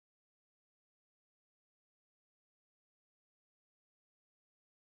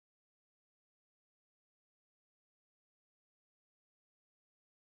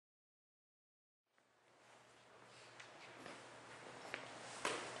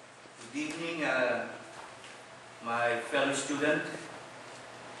Good evening, my fellow student,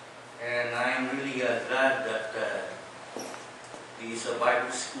 and I'm really glad that this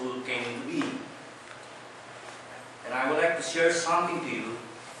Bible school came into being. And I would like to share something to you,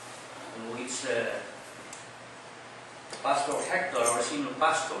 which Pastor Hector, our senior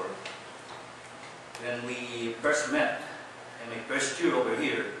pastor, when we first met in my first year over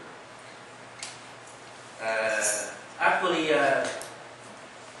here, actually,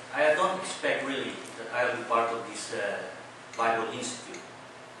 I don't expect really that I'll be part of this Bible Institute.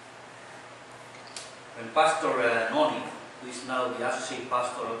 When Pastor Ronnie, who is now the associate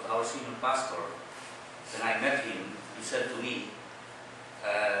pastor of our senior pastor, when I met him, he said to me,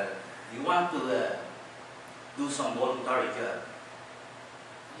 you want to do some voluntary job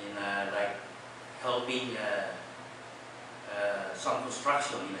in like helping some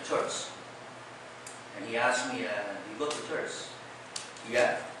construction in a church. And he asked me, do you go to church?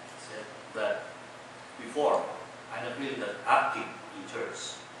 Yeah. He said, but before, I'm not really that active in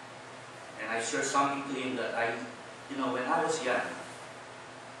church. And I shared something to him that when I was young,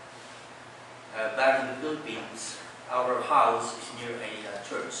 back in the Philippines, our house is near a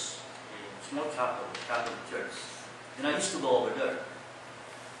church, a small chapel, Catholic church. And I used to go over there.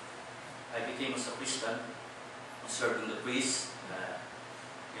 I became a sacristan, serving the priest.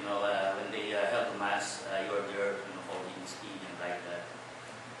 When they held the mass, you are there, holding his tea and like that.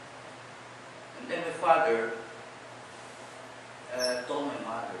 And then my father told my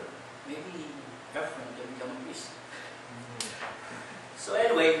mother, maybe Efren can become a priest. So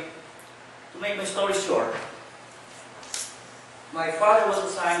anyway, to make my story short, my father was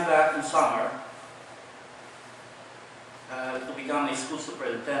assigned back in summer to become a school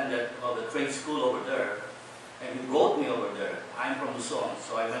superintendent of the trade school over there. And he brought me over there. I'm from Luzon,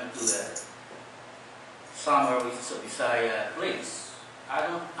 so I went to the summer, which is a Bisaya place. I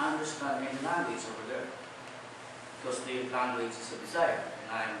don't understand any language over there, because the language is a Bisaya,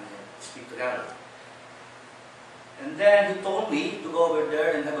 and I speak Tagalog. And then he told me to go over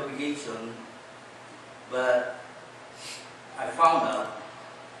there and have a vacation, but I found out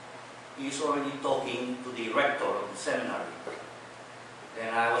he's already talking to the rector of the seminary.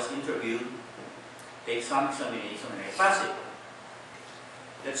 Then I was interviewed, take some examination, and I passed it.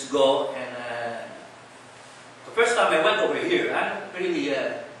 Let's go. And the first time I went over here, I'm not really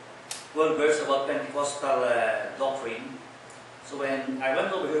well versed about Pentecostal doctrine. So when I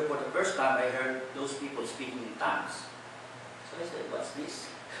went over here for the first time, I heard those people speaking in tongues. So I said, what's this?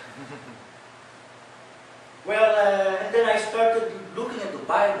 Well, and then I started looking at the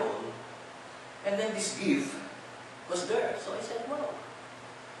Bible, and then this gift was there. So I said, wow.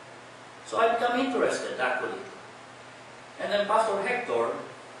 So I became interested, actually. And then Pastor Hector,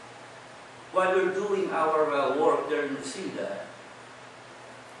 while we're doing our work there in the Sinda,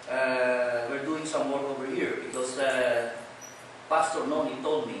 we're doing some work over here because Pastor Noni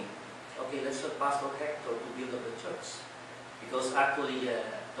told me, okay, let's let Pastor Hector to build up the church. Because actually,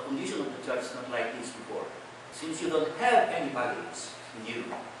 the condition of the church is not like this before. Since you don't have any baggages in you,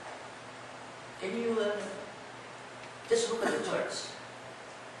 can you just look at the church?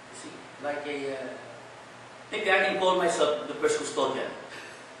 You see, like maybe I can call myself the first custodian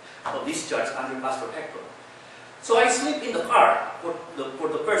of this church under Pastor Hector. So I sleep in the car for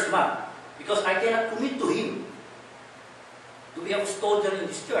the first month because I cannot commit to him to be a custodian in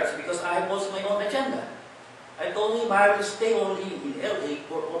this church because I have also my own agenda. I told him I will stay only in LA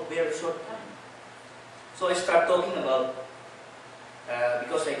for a very short time. So I start talking about,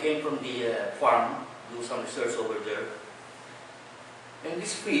 because I came from the farm, do some research over there. And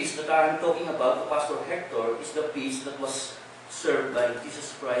this feast that I'm talking about, Pastor Hector, is the feast that was served by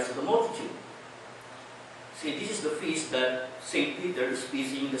Jesus Christ to the multitude. See, this is the feast that St. Peter is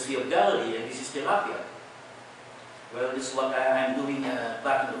feasting in the Sea of Galilee, and this is Tilapia. Well, this is what I'm doing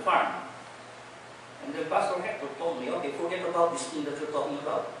back in the farm. And then Pastor Hector told me, okay, forget about this thing that you're talking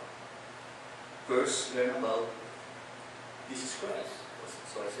about. First, learn about Jesus Christ.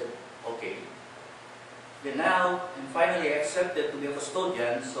 So I said, okay. Then now, and finally I accepted to be a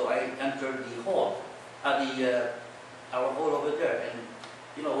custodian, so I entered the hall, our hall over there. And,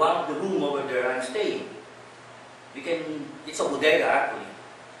 one of the room over there I'm staying. It's a bodega actually.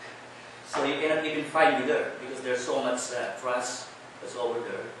 So you cannot even find me there because there's so much trash that's over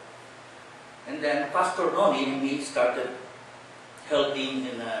there. And then Pastor Ronnie and me started helping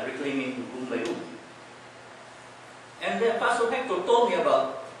in reclaiming room by room. And then Pastor Hector told me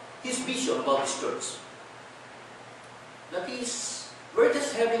about his vision about this church. That we're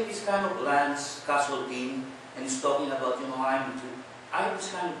just having this kind of lands, casual team, and he's talking about, I have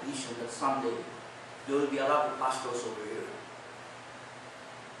this kind of vision that someday there will be a lot of pastors over here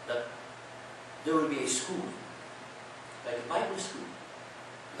that there will be a school, like a Bible school.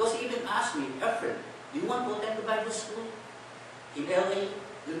 Because he even asked me, Efren, do you want to attend the Bible school in LA?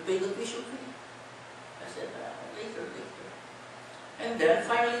 You'll pay the tuition fee. I said, later. And then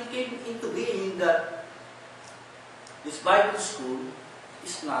finally it came into being that this Bible school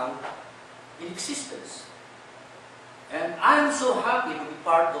is now in existence. And I'm so happy to be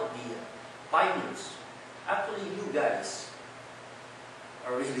part of the pioneers. Actually, you guys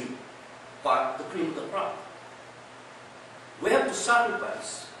are really part of the cream of the crop. We have to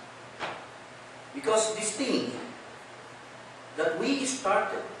sacrifice, because this thing that we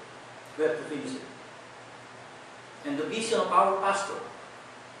started, we have to finish it. And the vision of our pastor,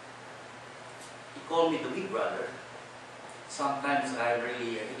 he called me the big brother. Sometimes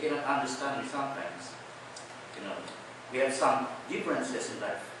he cannot understand me sometimes. You know, we have some differences in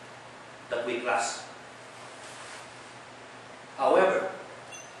life that we clash. However,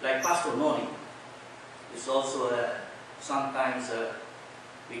 like Pastor Noni, is also sometimes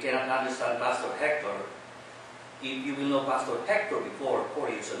we cannot understand Pastor Hector. If you will know Pastor Hector before, 4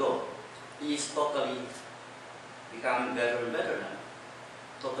 years ago, he is totally becoming better and better now.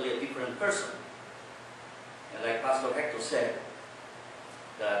 Totally a different person. And like Pastor Hector said,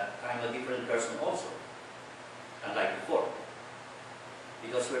 that I'm a different person also, unlike before.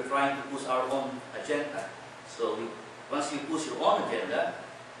 Because we're trying to push our own agenda. So once you push your own agenda,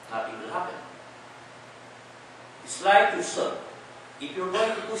 nothing will happen. It's like you serve. If you're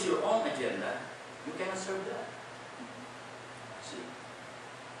going to push your own agenda, you cannot serve God. See?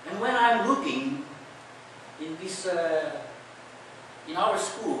 And when I'm looking in this, in our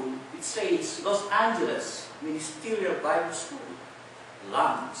school, it says Los Angeles Ministerial Bible School,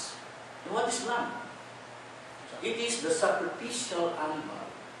 lambs. And what is lamb? It is the sacrificial animal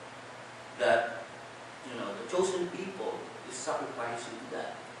that, you know, the chosen people is sacrificing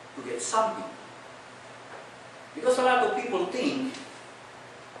that to get something. Because a lot of people think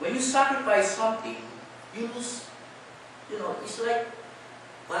when you sacrifice something, you lose. You know, it's like,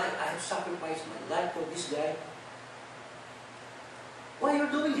 why I have sacrificed my life for this guy? Why you're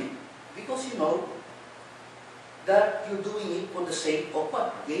doing it? Because you know that you're doing it for the sake of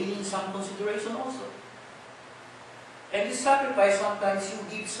what? Gaining some consideration also. And this sacrifice, sometimes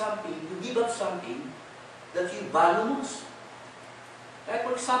you give something, you give up something that you value most. Like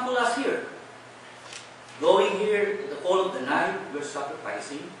for example, last year, going here in the cold of the night, we're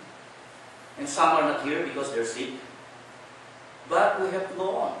sacrificing. And some are not here because they're sick. But we have to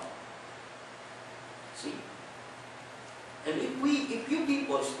go on. See? And if you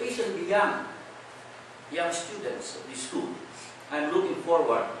people, especially the young students of this school, I'm looking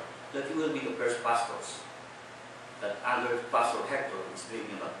forward that you will be the first pastors that under Pastor Hector is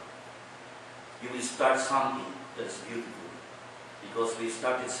dreaming about. You will start something that is beautiful, because we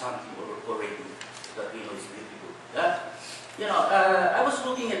started something already that we know is beautiful. You know, I was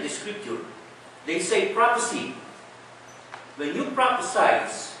looking at the scripture. They say prophecy. When you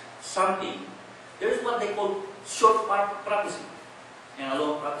prophesize something, there is what they call short prophecy and a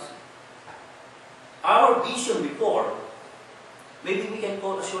long prophecy. Our vision before, maybe we can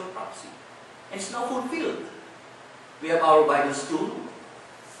call a short prophecy, and it's now fulfilled. We have our Bible school.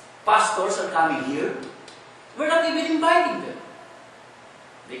 Pastors are coming here. We're not even inviting them.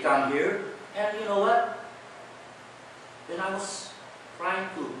 They come here, and you know what? When I was trying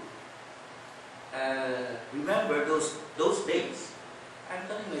to remember those days, I'm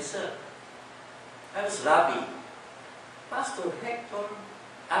telling myself, I was laughing. Pastor Hector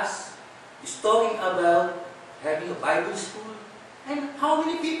is talking about having a Bible school, and how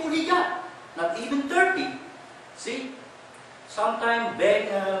many people he got? Not even 30. See? Sometime back,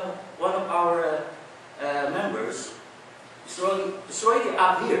 one of our members is already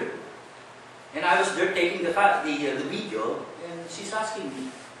up here. And I was there taking the video, and she's asking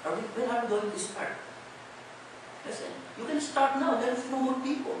me, when are we going to start? I said, you can start now, there's no more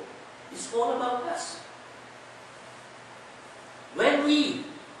people. It's all about us. When we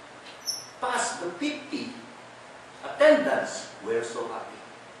pass the 50 attendance, we're so happy.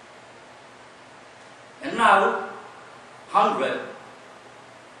 And now, 100,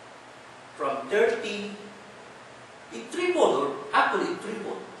 from 30, it tripled, or actually it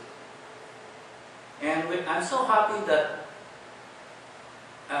tripled. And I'm so happy that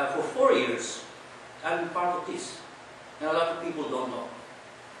for 4 years, I've been part of this. And a lot of people don't know.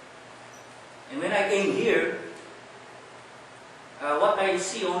 And when I came here, what I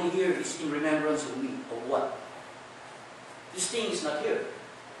see only here is in remembrance of me. Of what? This thing is not here.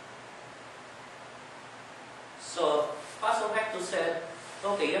 So, Pastor Hector said,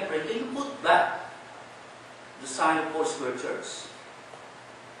 okay, Efren, can you put back the sign of Foursquare Church?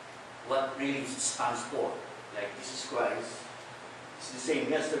 what really stands for. Like Jesus Christ, it's the same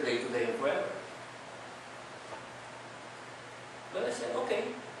yesterday, today, and forever. But I said,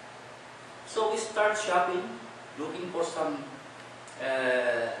 okay. So we start shopping, looking for some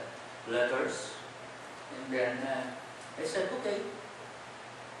letters. And then I said, okay,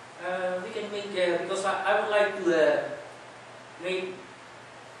 we can make, because I would like to make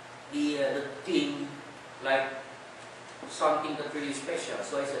the thing like something that's really special.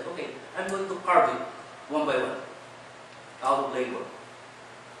 So I said, okay, I'm going to carve it one by one, out of labor.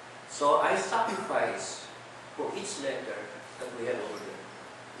 So I sacrifice for each letter that we have over there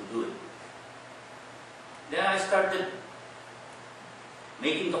to do it. Then I started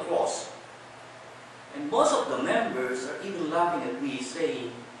making the cross. And most of the members are even laughing at me,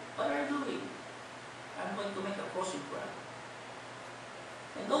 saying, what are you doing? I'm going to make a cross in front.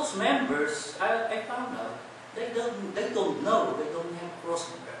 And those members, I found out, they don't know, they don't have a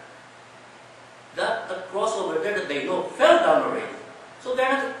cross in there. That cross over there that they know fell down already. So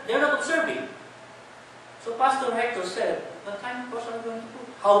they're not observing. So Pastor Hector said, what kind of cross are you going to put?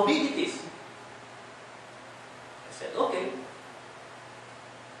 How big it is? I said, okay.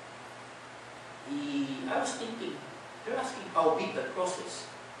 I was thinking, they're asking how big the cross is.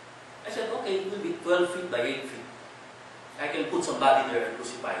 I said, okay, it will be 12 feet by 8 feet. I can put somebody there and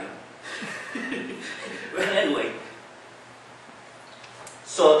crucify him. Well, anyway.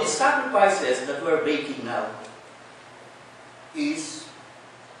 So these sacrifices that we're making now is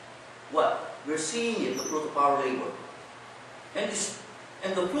what? We're seeing it, the fruit of our labor. And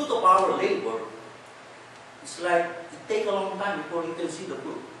the fruit of our labor, it's like, it takes a long time before you can see the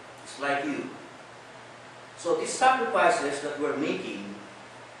fruit. It's like you. So these sacrifices that we're making,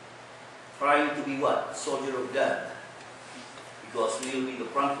 trying to be what? Soldier of God. Because we will be the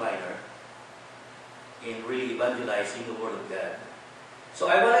frontliner in really evangelizing the Word of God. So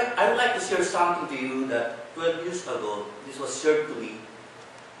I would like to share something to you that 12 years ago, this was shared to me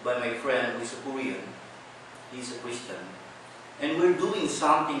by my friend who is a Korean. He's a Christian. And we're doing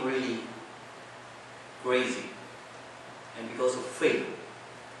something really crazy. And because of faith,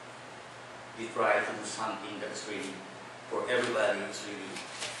 we try to do something that's really, for everybody, it's really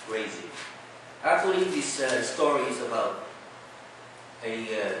crazy. Actually, this story is about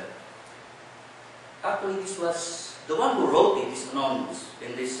actually this was, the one who wrote it is anonymous,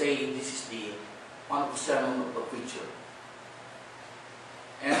 and they say this is one of the sermon of a preacher.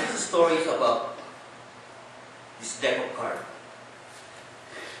 And this story is about this deck of cards.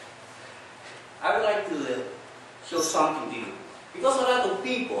 I would like to show something to you. Because a lot of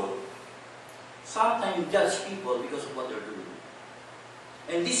people sometimes judge people because of what they're doing.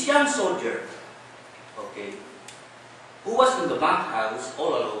 And this young soldier, okay, who was in the bunkhouse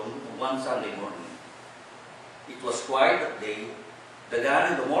all alone on one Sunday morning. It was quiet that day. The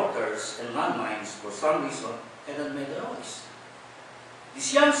gun and the mortars and landmines, for some reason, hadn't made a noise.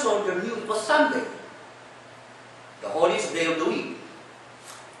 This young soldier knew it was Sunday, the holiest day of the week.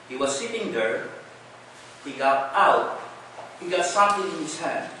 He was sitting there. He got something in his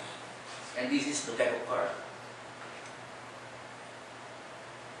hand, and this is the deck of cards,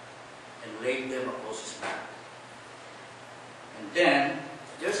 and laid them across his lap. And then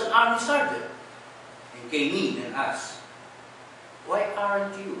there's an army sergeant, and came in and asked, "Why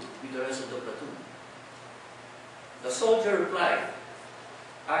aren't you with the rest of the platoon?" The soldier replied,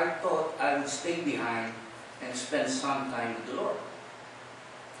 "I thought I would stay behind and spend some time with the Lord."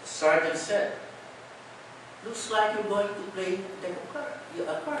 The sergeant said, "Looks like you're going to play a deck of cards.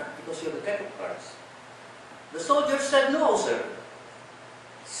 A card, because you have a deck of cards." The soldier said, "No, sir.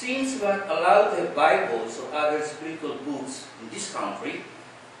 Since we aren't allowed to have Bibles or other spiritual books in this country,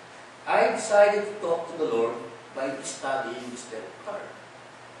 I decided to talk to the Lord by studying this deck of cards."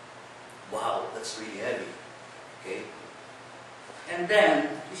 Wow, that's really heavy. Okay? And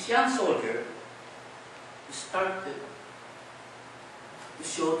then this young soldier started to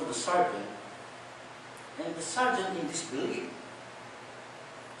show to the sergeant, and the sergeant in disbelief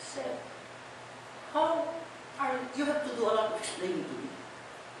said, you have to do a lot of explaining to me."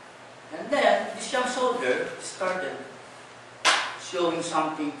 And then this young soldier started showing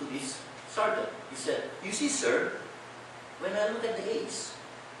something to this sergeant. He said, "You see, sir, when I look at the ace,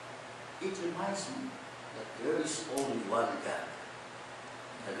 it reminds me that there is only one God,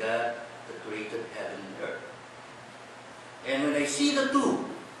 the God that created heaven and earth. And when I see the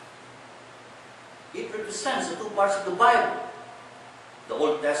two, it represents the two parts of the Bible, the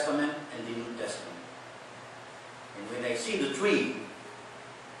Old Testament and the New Testament. And when I see the three,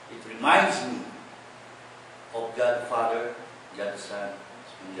 it reminds me of God the Father, God the Son,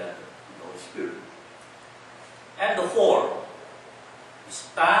 and God the Holy Spirit. And the four,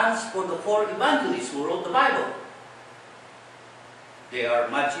 stands for the four evangelists who wrote the Bible. They are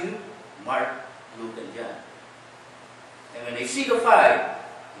Matthew, Mark, Luke, and John. And when I see the five,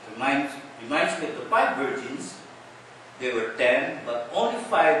 it reminds me of the five virgins. There were 10, but only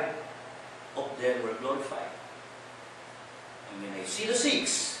 5 of them were glorified. And when I see the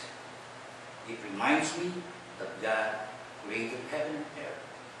 6, it reminds me that God created heaven and earth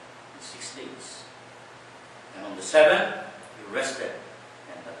in 6 days. And on the 7th, He rested,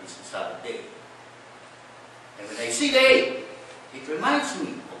 and that is the Sabbath day. And when I see the 8, it reminds me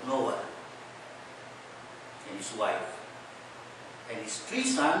of Noah and his wife, and his 3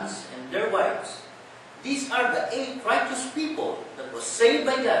 sons and their wives. These are the 8 righteous people that was saved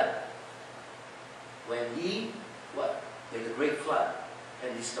by God when He, made the great flood.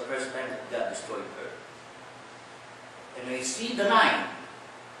 And this is the first time that God destroyed earth. And when I see the 9,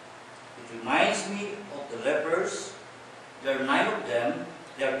 it reminds me of the lepers. There are 9 of them,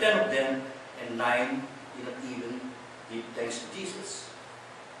 there are 10 of them, and 9 did not even give thanks to Jesus.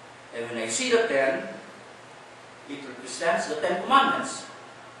 And when I see the 10, it represents the 10 commandments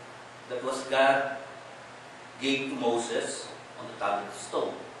that was God gave to Moses on the tablet of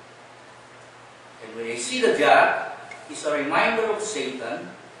stone. And when I see the jack, it's a reminder of Satan,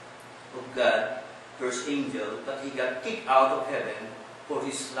 of God, first angel, that he got kicked out of heaven for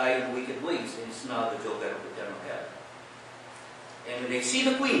his sly and wicked ways, and is now the joker of eternal hell. And when I see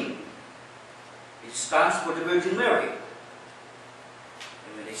the queen, it stands for the Virgin Mary.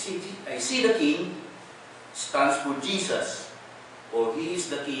 And when I see the king, it stands for Jesus, for He is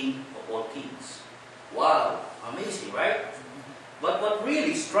the King of all kings. Wow, amazing, right? But what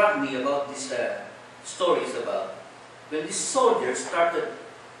really struck me about this story is about when this soldier started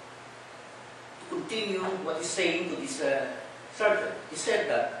to continue what he's saying to this sergeant. He said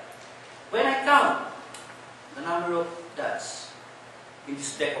that, when I count the number of dots in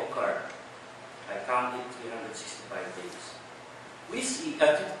this deck of cards, I counted 365 days. We see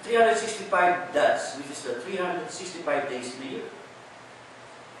 365 dots, which is the 365 days in a year.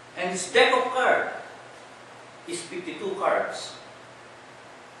 And this deck of cards is 52 cards.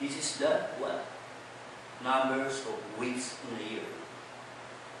 This is the numbers of weeks in a year.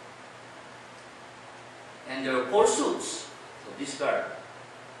 And there are 4 suits of this card,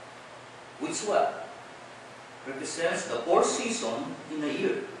 which represents the 4 seasons in a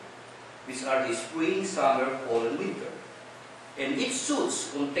year, which are the spring, summer, fall, and winter. And each suit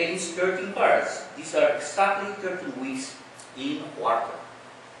contains 13 cards. These are exactly 13 weeks in a quarter.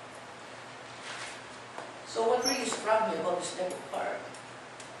 So what really struck me about this deck of cards,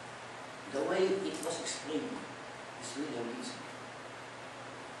 the way it was explained, is really amazing.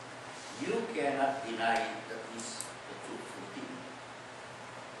 You cannot deny that is the truthful thing.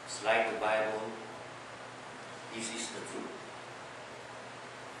 It's like the Bible, this is the truth.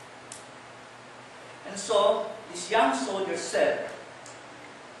 And so, this young soldier said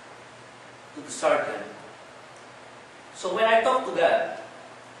to the sergeant, so when I talk to God,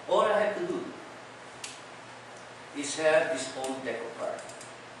 all I have to do is have this old deck of cards.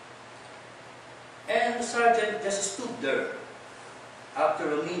 And the sergeant just stood there.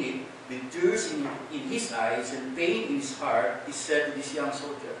 After a minute, with tears in his eyes and pain in his heart, he said to this young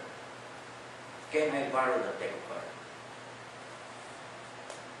soldier, can I borrow the deck of cards?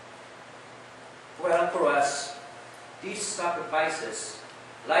 Well, for us, these sacrifices,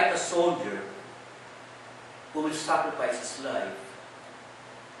 like a soldier who will sacrifice his life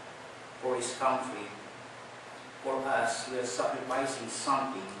for his country, for us, we are sacrificing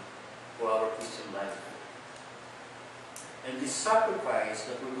something for our Christian life. And this sacrifice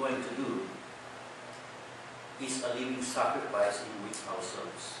that we're going to do is a living sacrifice in which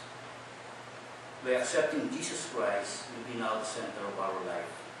ourselves. By accepting Jesus Christ will be now the center of our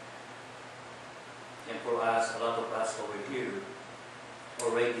life. And for us, a lot of us over here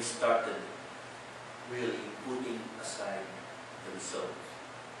already started really putting aside themselves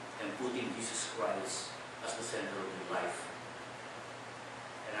and putting Jesus Christ as the center of their life.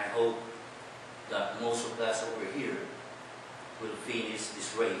 And I hope that most of us over here will finish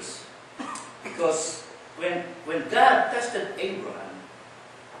this race. Because when God tested Abraham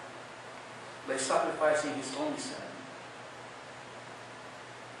by sacrificing his only son,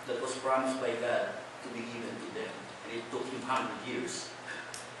 that was promised by God to be given to them. And it took him 100 years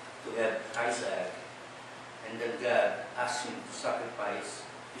to have Isaac. And then God asked him to sacrifice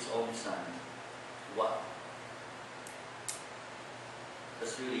his only son. Wow.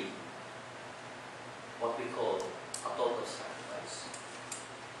 That's really what we call a total sacrifice.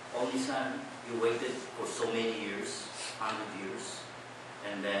 Only son, you waited for so many years, 100 years,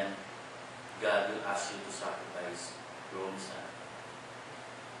 and then God will ask you to sacrifice your only son.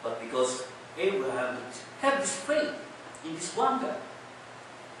 But because Abraham had this faith in this one God,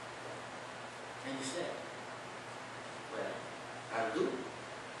 and he said, well, I'll do it.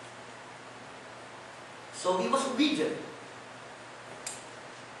 So he was obedient.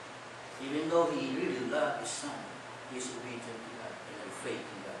 Even though he really loved his son, he is obedient to God and had faith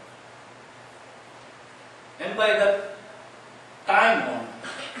in God. And by that time on,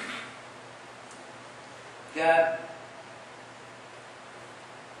 God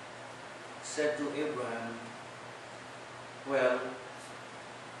said to Abraham, well,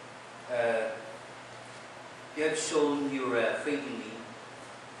 you have shown your faith in me,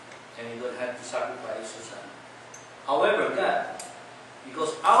 and you don't have to sacrifice your son. However, God,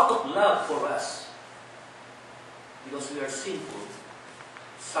 because out of love for us, because we are sinful,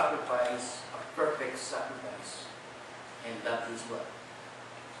 sacrifice a perfect sacrifice. And that is what?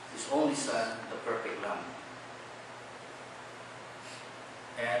 His only son, the perfect lamb.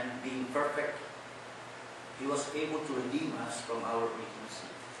 And being perfect, he was able to redeem us from our original sin.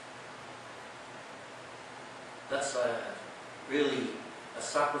 That's really a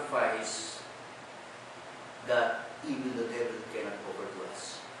sacrifice that even the devil cannot offer to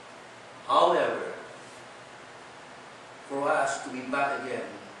us. However, for us to be back again,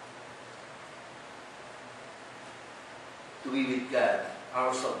 to be with God,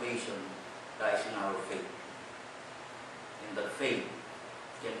 our salvation lies in our faith. And that faith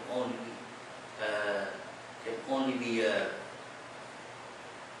can only be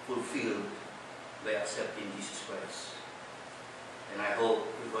fulfilled by accepting Jesus Christ. And I hope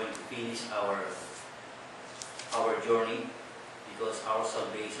we're going to finish our journey, because our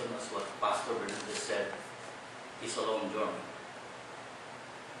salvation, as what Pastor Bernardo said, is a long journey.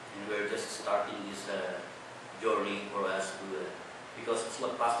 And we're just starting this journey for us to, because it's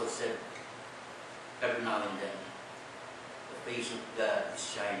what Pastor said, every now and then, the face of God is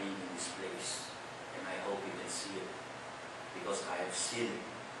shining in this place. And I hope you can see it, because I have seen it.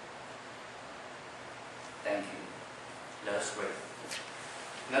 Thank you. Let us pray.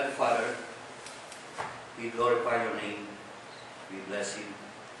 God, Father, we glorify your name. We bless you.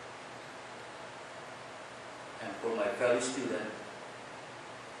 And for my fellow student,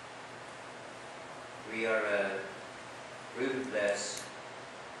 we are really blessed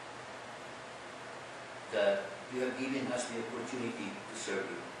that you have given us the opportunity to serve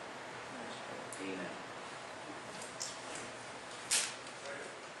you.